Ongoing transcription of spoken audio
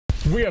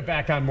We are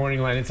back on Morning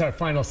Line. It's our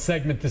final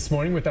segment this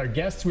morning with our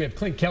guests. We have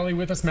Clint Kelly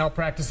with us,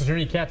 malpractice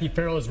attorney. Kathy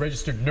Farrell is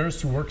registered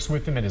nurse who works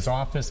with him at his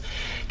office,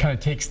 kind of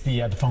takes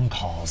the phone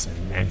calls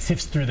and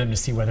sifts through them to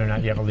see whether or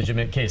not you have a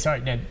legitimate case. All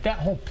right, now that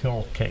whole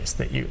pill case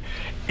that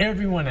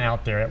everyone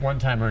out there at one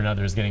time or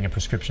another is getting a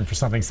prescription for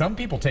something. Some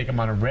people take them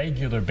on a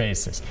regular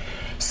basis.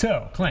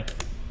 So, Clint,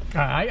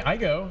 I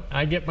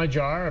get my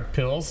jar of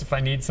pills if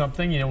I need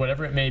something,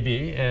 whatever it may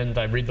be, and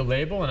I read the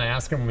label and I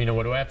ask them,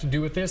 what do I have to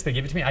do with this? They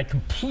give it to me. I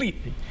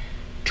completely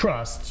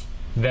trust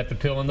that the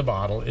pill in the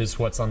bottle is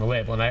what's on the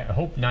label, and I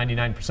hope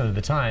 99% of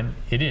the time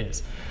it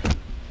is.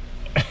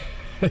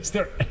 Is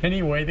there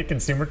any way the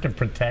consumer can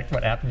protect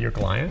what happened to your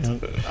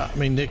client? I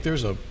mean, Nick,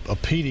 there's a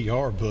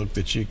PDR book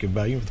that you can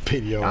buy. You know what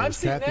the PDR I've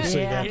seen that.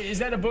 Yeah. Is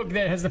that a book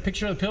that has the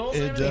picture of the pills?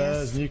 It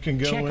does. You can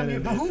go check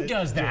in. But who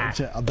does that?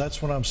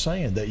 That's what I'm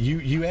saying. That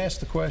you asked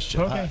the question.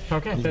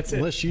 Okay, that's it.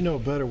 Unless you know a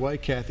better way,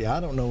 Kathy,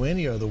 I don't know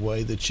any other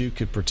way that you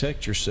could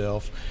protect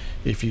yourself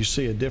if you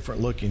see a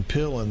different looking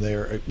pill in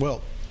there.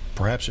 Well,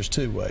 perhaps there's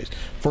two ways.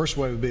 First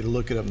way would be to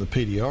look it up in the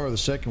PDR. The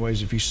second way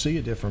is if you see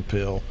a different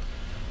pill,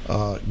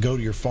 go to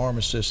your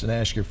pharmacist and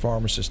ask your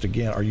pharmacist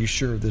again, are you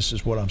sure this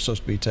is what I'm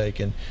supposed to be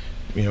taking?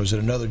 Is it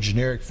another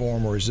generic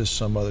form or is this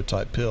some other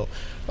type pill?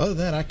 Other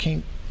than that, I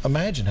can't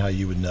imagine how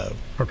you would know.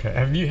 Okay.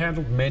 Have you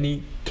handled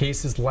many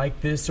cases like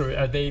this, or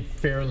are they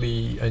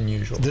fairly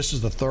unusual? This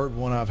is the third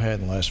one I've had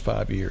in the last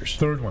 5 years.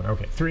 Third one,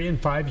 okay. 3 in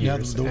 5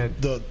 years. Now,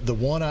 the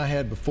one I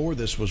had before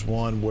this was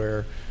one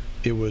where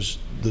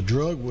the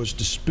drug was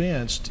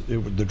dispensed,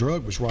 the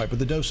drug was right, but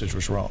the dosage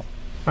was wrong.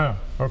 Oh,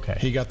 okay.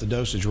 He got the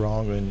dosage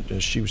wrong,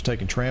 and she was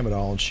taking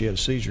tramadol, and she had a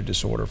seizure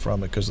disorder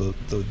from it because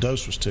the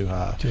dose was too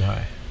high. Too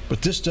high.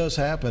 But this does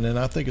happen, and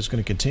I think it's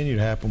going to continue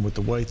to happen with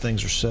the way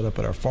things are set up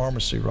at our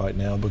pharmacy right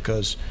now,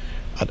 because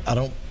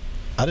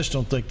I just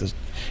don't think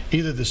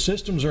either the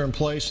systems are in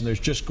place and there's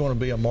just going to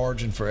be a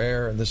margin for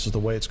error and this is the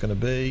way it's going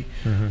to be,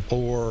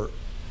 or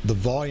the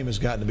volume has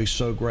gotten to be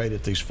so great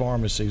at these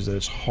pharmacies that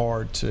it's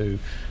hard to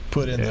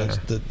put in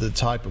the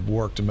type of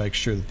work to make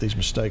sure that these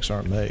mistakes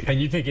aren't made.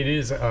 And you think it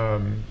is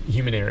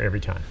human error every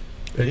time?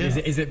 Yeah.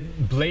 Is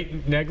it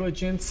blatant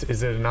negligence?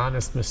 Is it an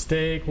honest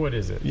mistake? What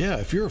is it? Yeah,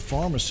 if you're a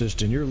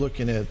pharmacist and you're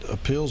looking at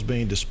pills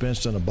being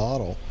dispensed in a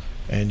bottle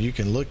and you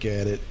can look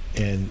at it,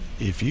 and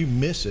if you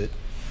miss it,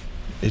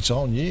 it's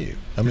on you.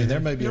 I mean, there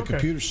may be a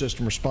computer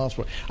system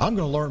responsible. I'm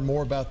going to learn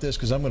more about this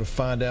because I'm going to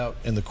find out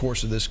in the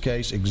course of this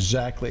case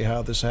exactly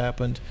how this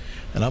happened,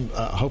 and I'm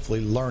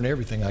hopefully learn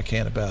everything I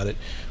can about it.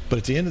 But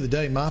at the end of the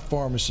day, my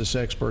pharmacist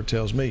expert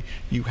tells me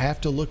you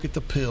have to look at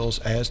the pills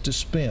as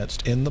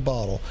dispensed in the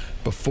bottle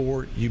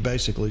before you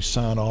basically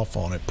sign off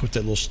on it, put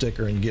that little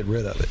sticker and get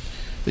rid of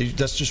it.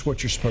 That's just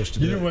what you're supposed to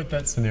do. You know what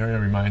that scenario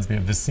reminds me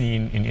of? The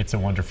scene in It's a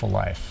Wonderful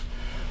Life.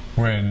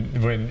 When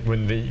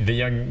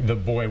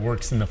the boy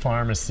works in the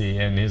pharmacy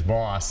and his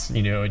boss,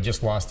 had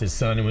just lost his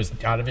son and was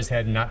out of his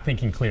head, not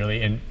thinking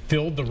clearly, and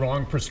filled the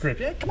wrong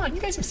prescription. Yeah, come on,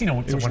 you guys have seen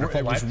It's a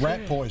Wonderful Life. It was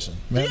rat poison.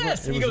 Remember?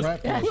 Yes, it he was goes,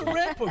 rat poison.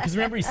 Rat poison. Because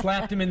remember, he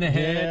slapped him in the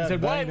head and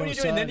said, "Why? What are you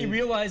doing?" And then he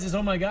realizes,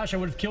 "Oh my gosh, I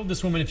would have killed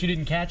this woman if you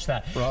didn't catch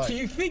that." Right. So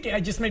you think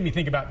it just made me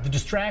think about the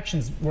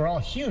distractions. We're all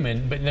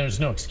human, but there's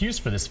no excuse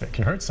for this if it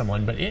can hurt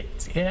someone. But it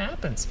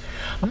happens.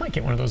 I might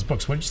get one of those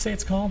books. What did you say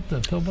it's called? The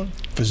pill book?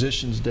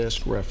 Physician's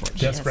Desk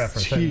Reference. Desk Reference.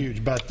 It's huge.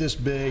 About this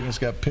big, it's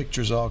got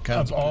pictures, all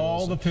kinds of pills.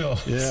 All the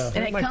pills. Yeah.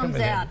 And it comes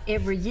out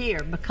every year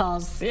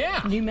because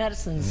new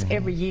medicines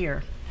every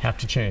year. Have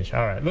to change.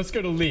 All right, let's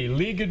go to Lee.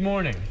 Lee, good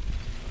morning.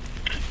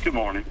 Good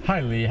morning.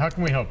 Hi, Lee. How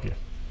can we help you?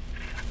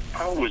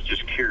 I was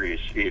just curious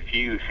if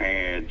you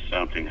had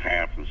something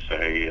happen,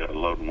 say a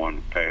loved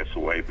one pass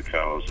away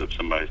because of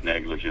somebody's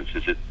negligence,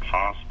 is it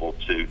possible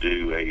to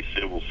do a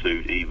civil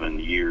suit even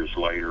years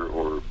later,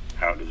 or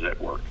how does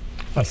that work?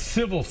 A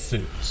civil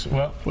suit.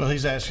 Well,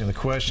 he's asking the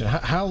question.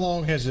 How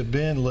long has it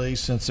been, Lee,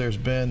 since there's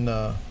been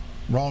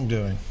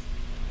wrongdoing?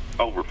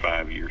 Over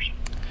 5 years.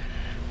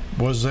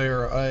 Was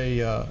there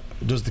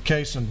does the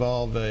case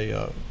involve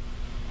a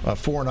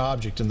foreign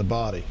object in the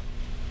body?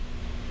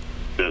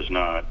 Does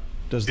not.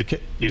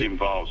 It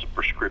involves a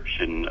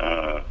prescription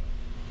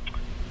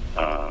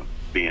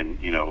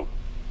being,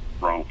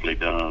 wrongfully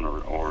done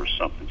or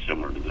something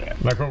similar to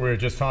that. Like what we were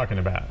just talking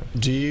about.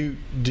 Do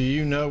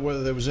you know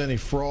whether there was any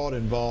fraud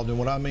involved? And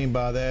what I mean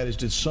by that is,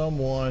 did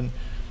someone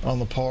on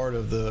the part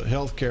of the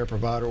healthcare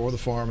provider or the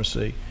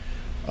pharmacy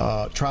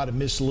try to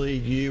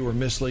mislead you or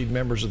mislead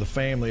members of the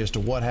family as to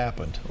what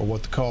happened or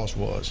what the cause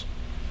was?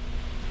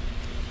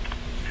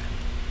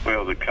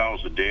 Well, the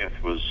cause of death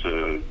was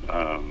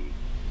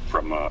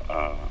from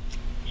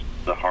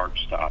the heart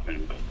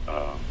stopping,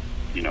 but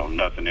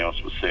nothing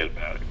else was said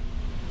about it.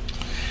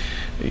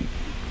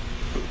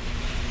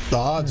 The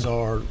odds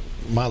are,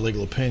 my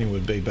legal opinion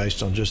would be,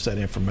 based on just that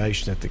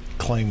information, that the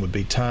claim would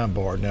be time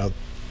barred. Now,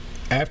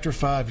 after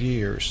 5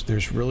 years,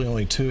 there's really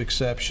only 2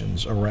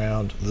 exceptions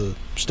around the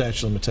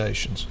statute of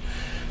limitations.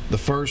 The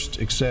first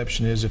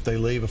exception is if they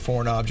leave a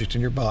foreign object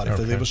in your body, if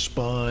they leave a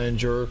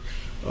sponge or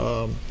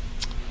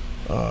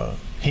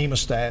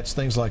hemostats,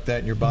 things like that,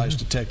 and your body's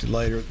detected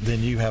later,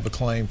 then you have a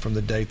claim from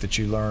the date that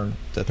you learn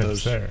that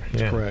those are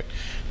correct.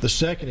 The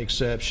second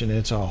exception, and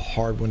it's a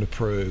hard one to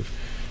prove,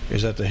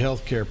 is that the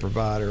healthcare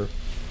provider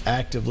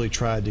actively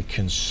tried to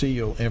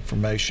conceal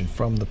information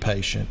from the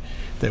patient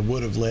that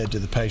would have led to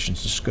the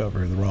patient's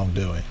discovery of the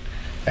wrongdoing.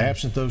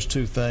 Absent those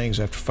two things,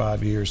 after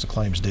 5 years, the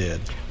claim's dead.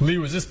 Lee,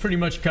 was this pretty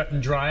much cut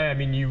and dry? I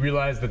mean, you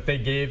realize that they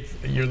gave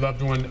your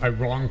loved one a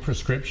wrong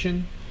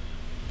prescription?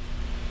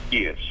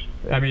 Yes.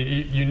 I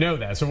mean, you know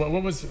that. So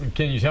what was,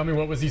 can you tell me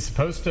what was he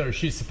supposed to, or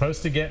she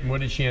supposed to get, and what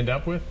did she end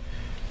up with?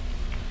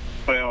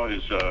 Well,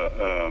 it was,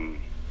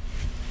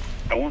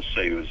 I want to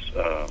say it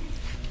was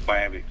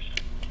Plavix,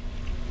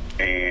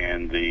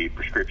 and the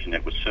prescription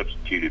that was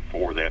substituted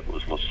for that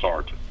was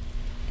Losartan.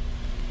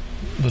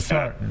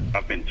 Losartan.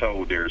 I've been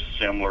told they're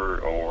similar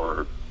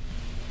or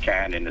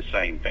kind in the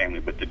same family,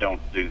 but they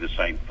don't do the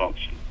same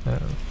function.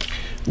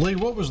 Lee,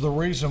 what was the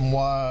reason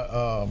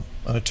why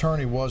an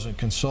attorney wasn't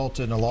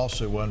consulted and a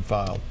lawsuit wasn't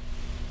filed?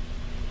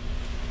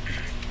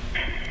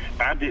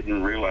 I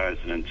didn't realize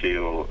it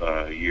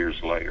until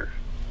years later.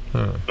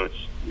 But,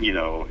 you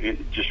know,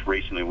 just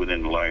recently,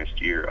 within the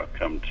last year, I've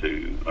come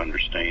to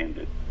understand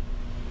that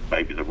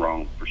maybe the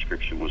wrong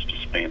prescription was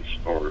dispensed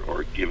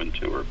or given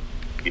to her,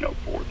 you know,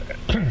 for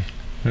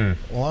that.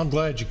 Well, I'm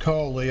glad you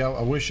called, Lee.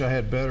 I wish I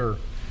had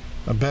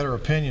a better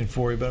opinion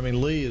for you, but I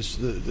mean, Lee, is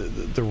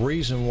the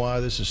reason why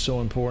this is so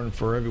important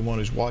for everyone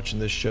who's watching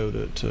this show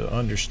to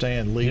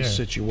understand Lee's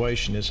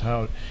situation is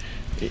how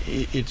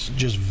it's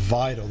just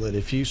vital that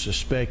if you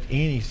suspect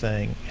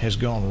anything has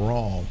gone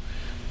wrong,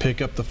 pick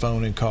up the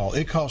phone and call.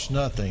 It costs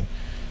nothing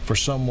for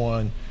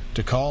someone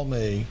to call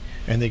me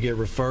and they get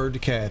referred to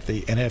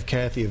Kathy and have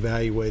Kathy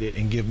evaluate it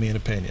and give me an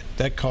opinion.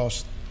 That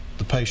costs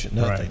the patient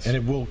nothing, and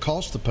it will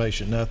cost the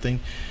patient nothing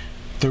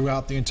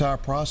throughout the entire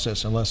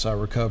process unless I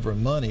recover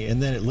money,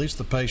 and then at least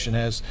the patient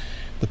has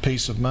the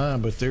peace of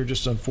mind. But they're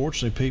just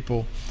unfortunately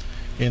people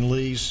in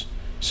Lee's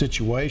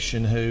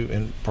situation who,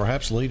 and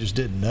perhaps Lee just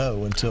didn't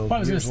know until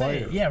years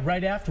later. Yeah,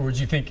 right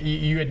afterwards you think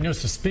you had no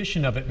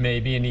suspicion of it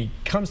maybe, and he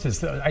comes to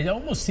this. It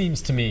almost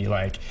seems to me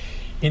like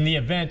in the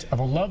event of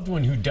a loved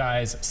one who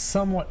dies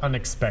somewhat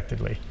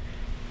unexpectedly,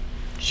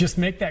 just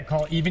make that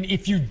call even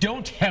if you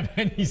don't have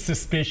any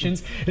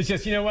suspicions. It's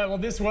just, you know what, well,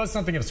 this was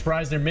something of a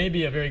surprise. There may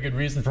be a very good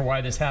reason for why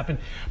this happened,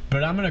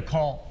 but I'm going to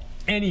call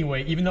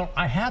anyway, even though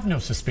I have no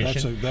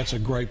suspicion. That's a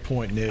great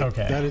point, Nick.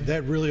 Okay.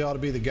 That really ought to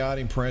be the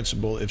guiding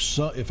principle.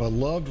 If a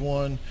loved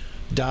one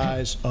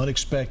dies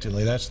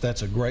unexpectedly,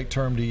 that's a great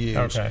term to use.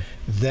 Okay.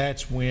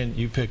 That's when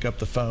you pick up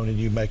the phone and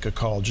you make a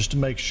call, just to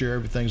make sure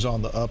everything's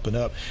on the up and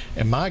up.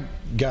 And my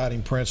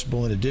guiding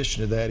principle in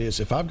addition to that is,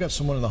 if I've got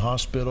someone in the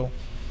hospital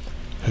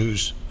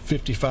who's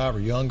 55 or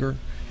younger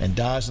and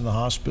dies in the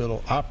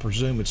hospital, I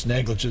presume it's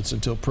negligence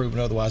until proven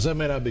otherwise. That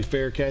may not be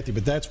fair, Kathy,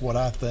 but that's what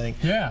I think.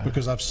 Yeah.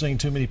 Because I've seen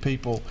too many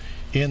people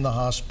in the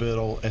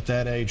hospital at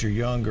that age or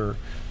younger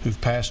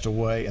who've passed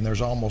away, and there's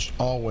almost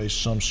always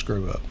some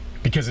screw up.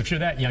 Because if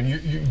you're that young,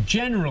 you're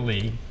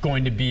generally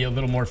going to be a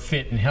little more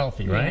fit and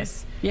healthy, right?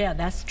 Yes. Yeah,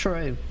 that's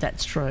true.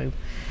 That's true.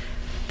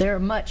 They're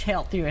much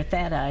healthier at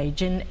that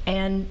age,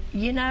 and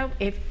you know,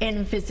 if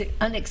it's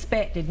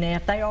unexpected, now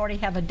if they already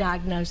have a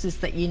diagnosis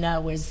that you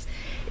know is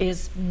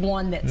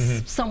one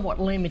that's somewhat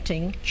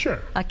limiting,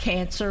 a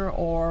cancer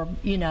or,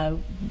 you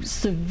know,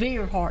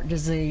 severe heart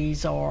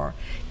disease or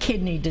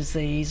kidney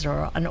disease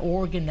or an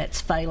organ that's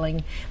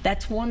failing,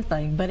 that's one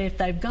thing. But if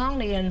they've gone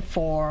in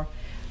for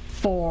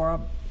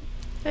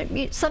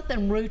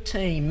something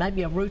routine,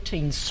 maybe a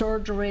routine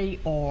surgery,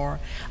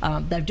 or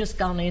they've just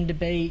gone in to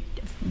be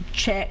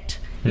checked,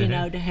 you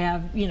know, to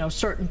have, you know,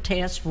 certain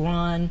tests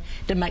run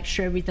to make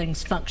sure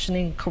everything's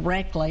functioning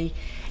correctly,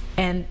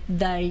 and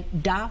they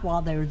die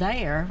while they're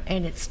there,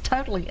 and it's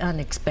totally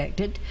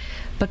unexpected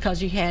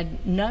because you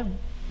had no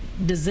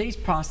disease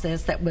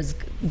process that was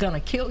going to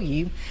kill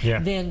you,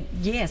 then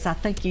yes, I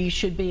think you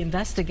should be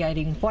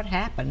investigating what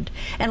happened.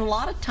 And a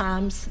lot of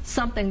times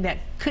something that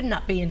could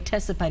not be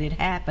anticipated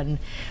happened,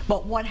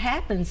 but what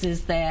happens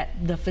is that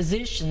the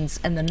physicians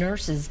and the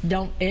nurses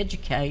don't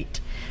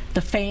educate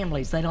the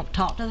families. They don't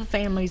talk to the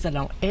families, they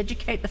don't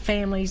educate the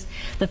families.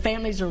 The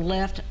families are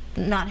left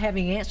not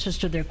having answers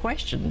to their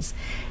questions,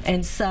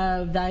 and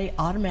so they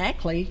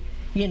automatically,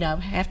 you know,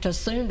 have to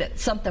assume that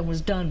something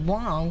was done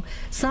wrong.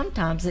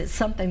 Sometimes it's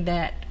something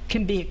that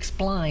can be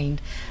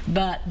explained,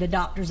 but the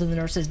doctors and the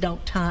nurses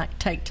don't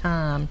take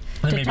time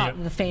to talk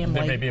to the family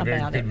about it. There may be a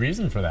very good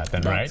reason for that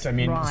then, right? I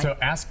mean, so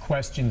ask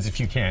questions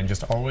if you can.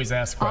 Just always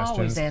ask questions.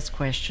 Always ask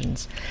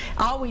questions.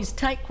 Always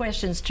take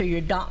questions to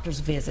your doctor's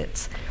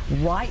visits.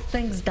 Write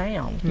things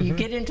down. You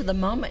get into the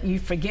moment, you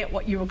forget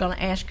what you were going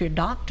to ask your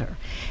doctor.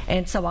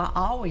 And so I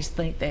always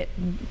think that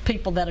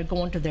people that are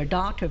going to their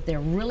doctor, if they're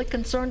really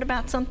concerned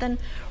about something,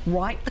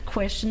 write the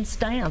questions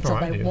down so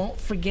they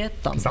won't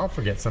forget them. Because I'll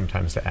forget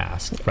sometimes to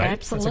ask, right?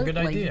 Absolutely. That's a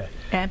good idea.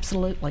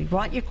 Absolutely.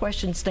 Write your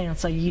questions down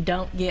so you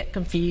don't get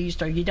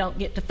confused or you don't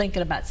get to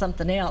thinking about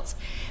something else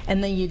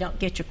and then you don't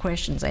get your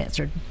questions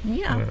answered.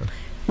 You know,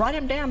 write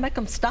them down, make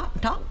them stop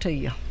and talk to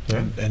you.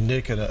 And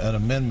Nick, an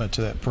amendment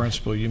to that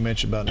principle you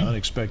mentioned about an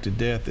unexpected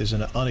death is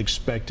an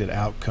unexpected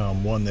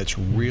outcome, one that's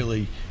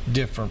really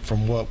different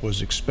from what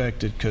was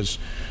expected, because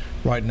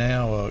right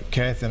now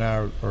Kathy and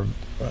I are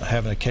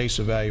having a case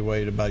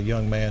evaluated about a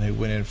young man who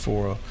went in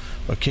for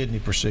a kidney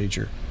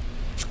procedure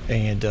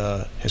and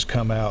has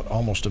come out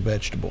almost a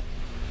vegetable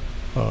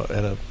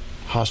at a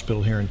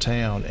hospital here in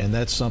town, and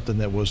that's something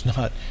that was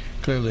not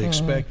clearly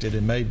expected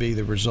and may be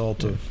the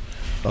result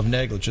of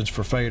negligence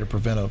for failure to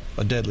prevent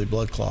a deadly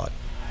blood clot.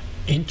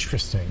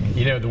 Interesting.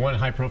 You know, the one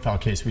high-profile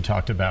case we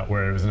talked about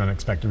where it was an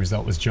unexpected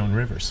result was Joan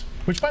Rivers,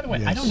 which, by the way,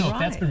 Yes. I don't know if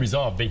that's been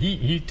resolved, but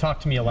he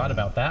talked to me a lot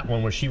about that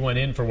one where she went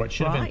in for what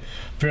should have been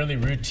fairly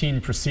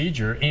routine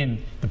procedure,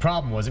 and the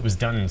problem was it was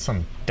done in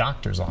some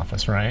doctor's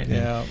office, right?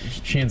 Yeah. And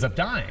she ends up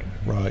dying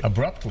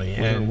abruptly.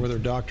 With her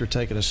doctor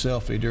taking a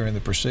selfie during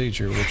the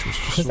procedure, which was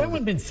because that would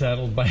have been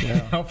settled by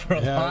now for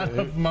a lot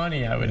of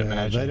money, I would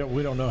imagine.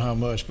 We don't know how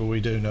much, but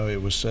we do know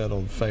it was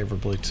settled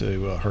favorably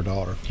to her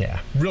daughter. Yeah.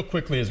 Real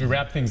quickly, as we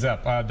wrap things up,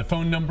 the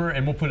phone number,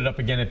 and we'll put it up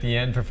again at the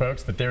end for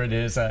folks, but there it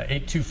is,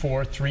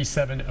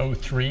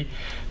 824-3703,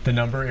 the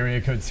number, area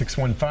code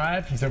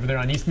 615. He's over there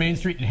on East Main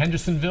Street in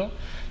Hendersonville,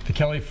 the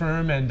Kelly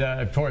firm, and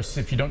of course,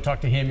 if you don't talk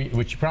to him,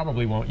 which you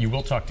probably won't, you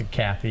will talk to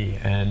Kathy,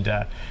 and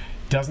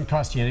doesn't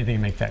cost you anything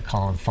to make that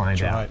call and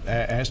find out. Right.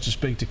 Ask to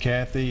speak to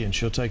Kathy, and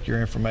she'll take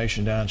your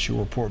information down. She'll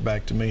report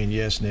back to me. And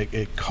yes, Nick,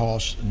 it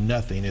costs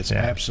nothing. It's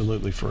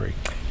absolutely free.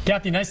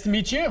 Kathy, nice to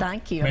meet you.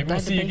 Thank you. Maybe we'll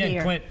see you again.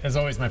 Here. Clint, as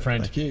always, my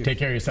friend. Thank you. Take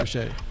care of yourself.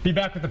 Appreciate it. Be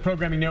back with the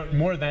programming note and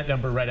more of that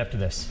number right after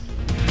this.